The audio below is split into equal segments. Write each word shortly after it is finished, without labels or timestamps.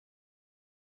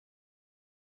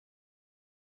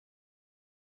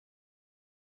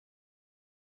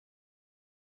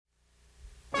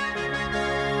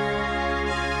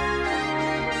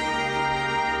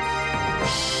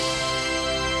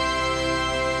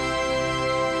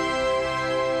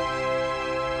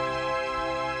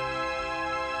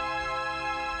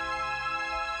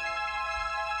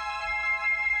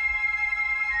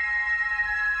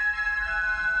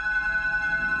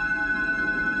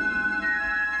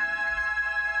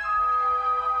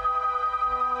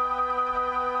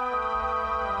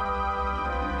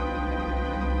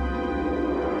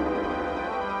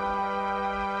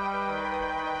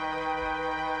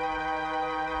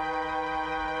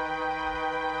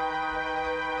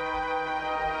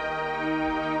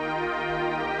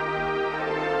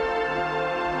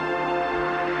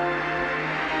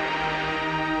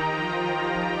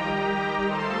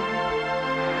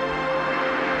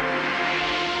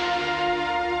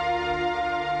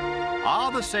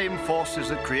Are the same forces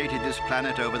that created this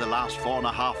planet over the last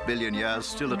 4.5 billion years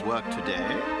still at work today?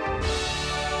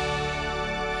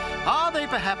 Are they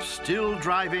perhaps still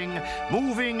driving,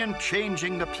 moving and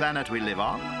changing the planet we live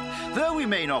on? Though we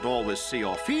may not always see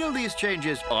or feel these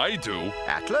changes... I do.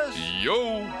 Atlas?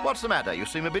 Yo! What's the matter? You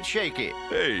seem a bit shaky.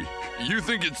 Hey, you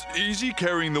think it's easy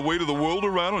carrying the weight of the world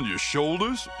around on your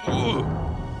shoulders? Ugh.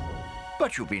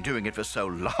 But you've been doing it for so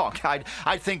long,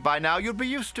 I'd think by now you'd be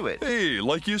used to it. Hey,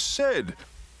 like you said,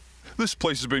 this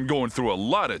place has been going through a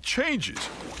lot of changes.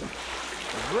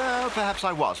 Well, perhaps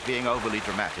I was being overly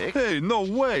dramatic. Hey, no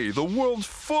way. The world's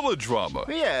full of drama.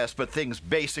 Yes, but things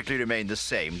basically remain the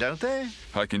same, don't they?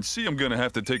 I can see I'm gonna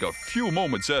have to take a few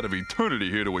moments out of eternity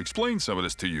here to explain some of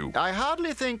this to you. I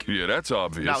hardly think... Yeah, that's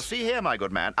obvious. Now, see here, my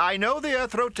good man. I know the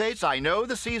Earth rotates. I know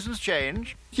the seasons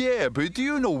change. Yeah, but do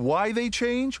you know why they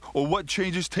change? Or what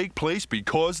changes take place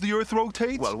because the Earth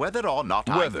rotates? Well, whether or not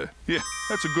Weather. Yeah,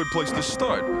 that's a good place to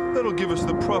start. That'll give us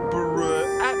the proper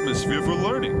atmosphere for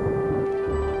learning.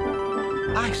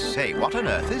 I say, what on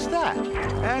earth is that?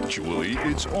 Actually,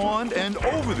 it's on and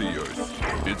over the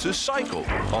Earth. It's a cycle,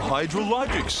 a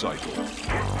hydrologic cycle.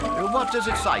 What does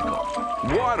it cycle?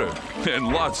 Water, and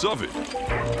lots of it.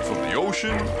 From the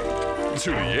ocean, to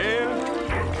the air,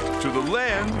 to the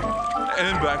land,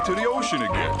 and back to the ocean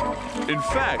again. In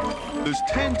fact, there's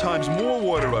 10 times more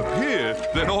water up here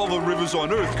than all the rivers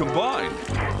on Earth combined.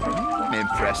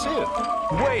 Impressive.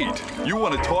 Wait, you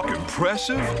want to talk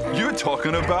impressive? You're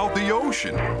talking about the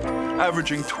ocean.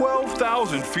 Averaging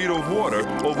 12,000 feet of water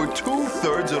over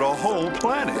 2/3 of the whole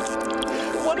planet.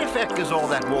 What effect does all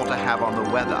that water have on the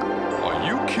weather? Are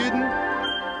you kidding?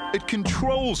 It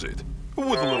controls it,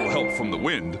 with a little help from the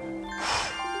wind.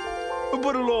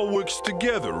 But it all works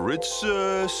together. It's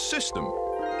a system.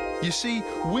 You see,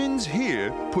 winds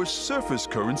here push surface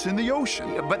currents in the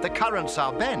ocean. But the currents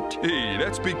are bent. Hey,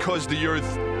 that's because the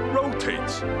Earth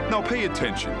rotates. Now pay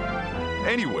attention.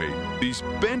 Anyway, these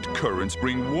bent currents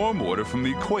bring warm water from the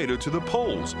equator to the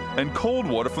poles, and cold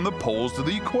water from the poles to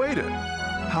the equator.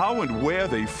 How and where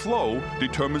they flow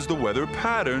determines the weather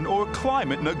pattern or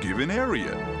climate in a given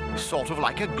area. Sort of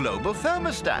like a global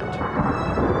thermostat.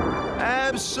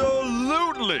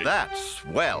 Absolutely! That's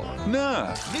swell.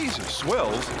 Nah, these are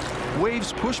swells.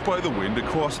 Waves pushed by the wind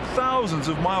across thousands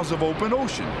of miles of open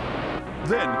ocean.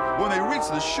 Then, when they reach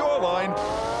the shoreline,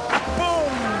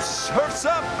 boom! Surf's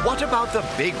up! What about the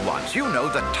big ones? You know,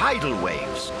 the tidal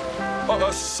waves.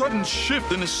 A sudden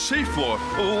shift in the seafloor,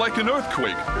 like an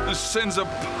earthquake, sends a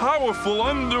powerful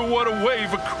underwater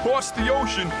wave across the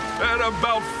ocean at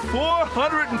about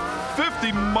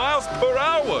 450 miles per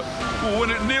hour. When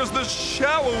it nears the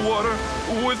shallow water,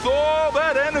 with all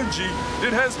that energy,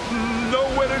 it has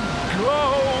nowhere to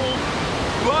go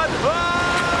but up!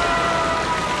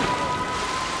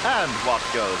 And what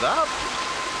goes up?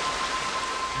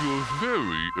 You're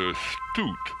very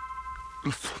astute.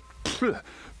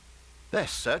 There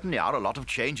certainly are a lot of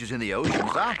changes in the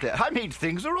oceans, aren't there? I mean,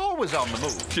 things are always on the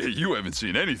move. Yeah, you haven't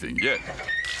seen anything yet.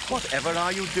 Whatever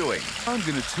are you doing? I'm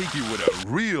gonna take you where the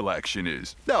real action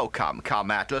is. Oh,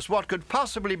 come, Atlas. What could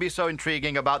possibly be so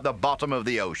intriguing about the bottom of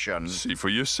the ocean? See for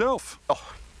yourself.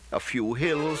 Oh, a few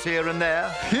hills here and there.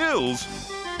 Hills?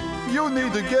 You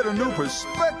need to get a new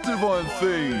perspective on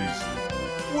things.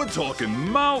 We're talking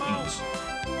mountains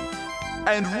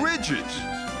and ridges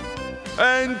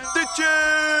and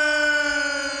ditches.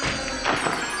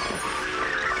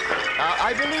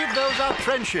 I believe those are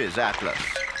trenches, Atlas.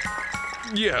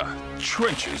 Yeah,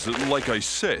 trenches, like I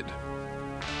said.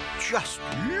 Just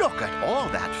look at all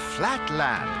that flat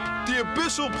land. The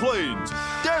abyssal plains,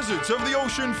 deserts of the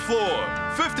ocean floor,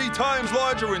 50 times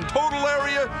larger in total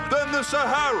area than the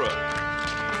Sahara.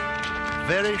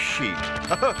 Very chic.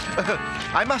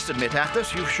 I must admit,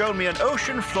 Atlas, you've shown me an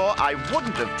ocean floor I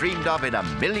wouldn't have dreamed of in a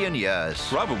million years.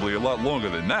 Probably a lot longer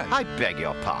than that. I beg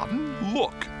your pardon?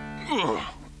 Look. Ugh.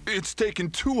 It's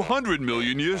taken 200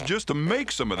 million years just to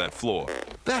make some of that floor.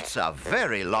 That's a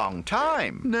very long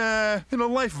time. Nah, in the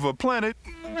life of a planet,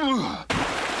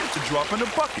 it's a drop in a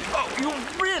bucket. Oh, you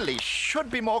really should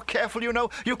be more careful, you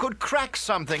know. You could crack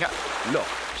something. Look,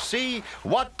 see?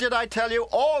 What did I tell you?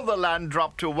 All the land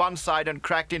dropped to one side and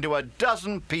cracked into a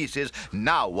dozen pieces.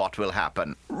 Now what will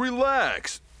happen?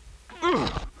 Relax.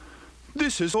 Ugh.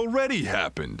 This has already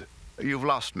happened. You've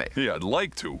lost me. Yeah, I'd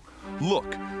like to.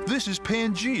 Look, this is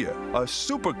Pangaea, a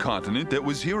supercontinent that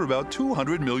was here about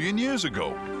 200 million years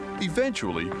ago.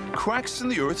 Eventually, cracks in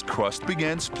the Earth's crust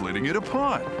began splitting it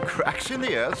apart. Cracks in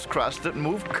the Earth's crust that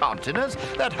move continents?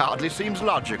 That hardly seems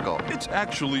logical. It's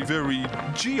actually very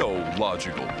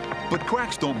geological. But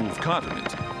cracks don't move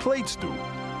continents. Plates do.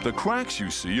 The cracks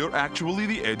you see are actually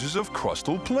the edges of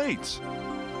crustal plates.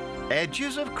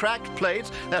 Edges of cracked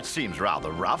plates? That seems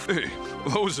rather rough. Hey,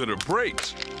 those are the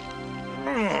breaks.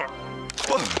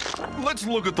 Let's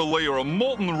look at the layer of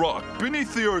molten rock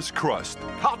beneath the Earth's crust.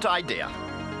 Hot idea.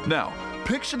 Now,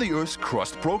 picture the Earth's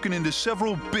crust broken into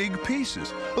several big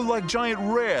pieces. Like giant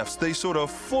rafts, they sort of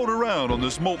float around on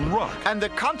this molten rock. And the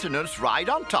continents ride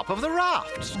on top of the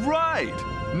rafts. Right!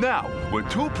 Now, when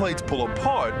two plates pull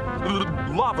apart,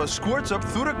 lava squirts up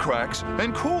through the cracks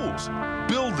and cools,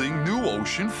 building new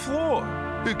ocean floor.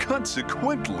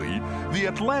 Consequently, the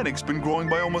Atlantic's been growing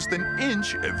by almost an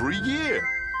inch every year.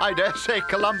 I dare say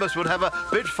Columbus would have a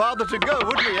bit farther to go,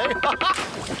 wouldn't he, eh?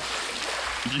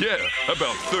 Yeah,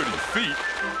 about 30 feet.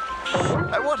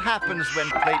 What happens when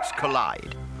plates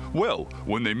collide? Well,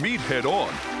 when they meet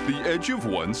head-on, the edge of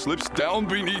one slips down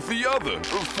beneath the other,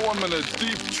 forming a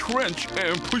deep trench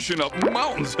and pushing up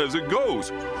mountains as it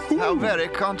goes. Ooh. How very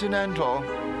continental.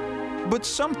 But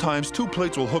sometimes two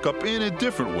plates will hook up in a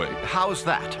different way. How's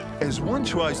that? As one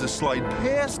tries to slide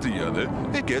past the other,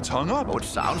 it gets hung up. Oh, it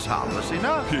sounds harmless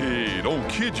enough. Hey, don't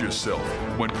kid yourself.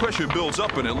 When pressure builds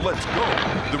up and it lets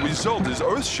go, the result is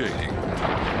earth shaking.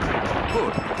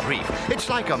 Good grief. It's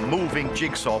like a moving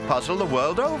jigsaw puzzle the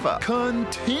world over.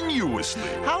 Continuously.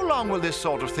 How long will this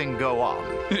sort of thing go on?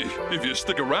 Hey, if you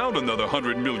stick around another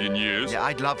 100 million years. Yeah,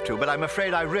 I'd love to, but I'm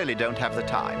afraid I really don't have the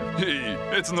time. Hey,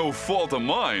 it's no fault of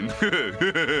mine.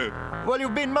 Well,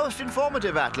 you've been most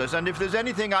informative, Atlas, and if there's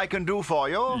anything I can do for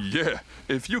you... Yeah,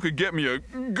 if you could get me a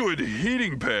good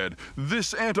heating pad.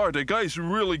 This Antarctic ice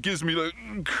really gives me the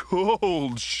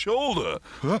cold shoulder.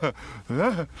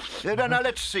 Now,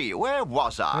 let's see. Where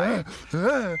was I?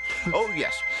 Oh,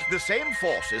 yes. The same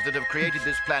forces that have created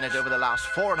this planet over the last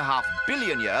 4.5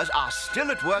 billion years are still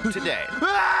at work today.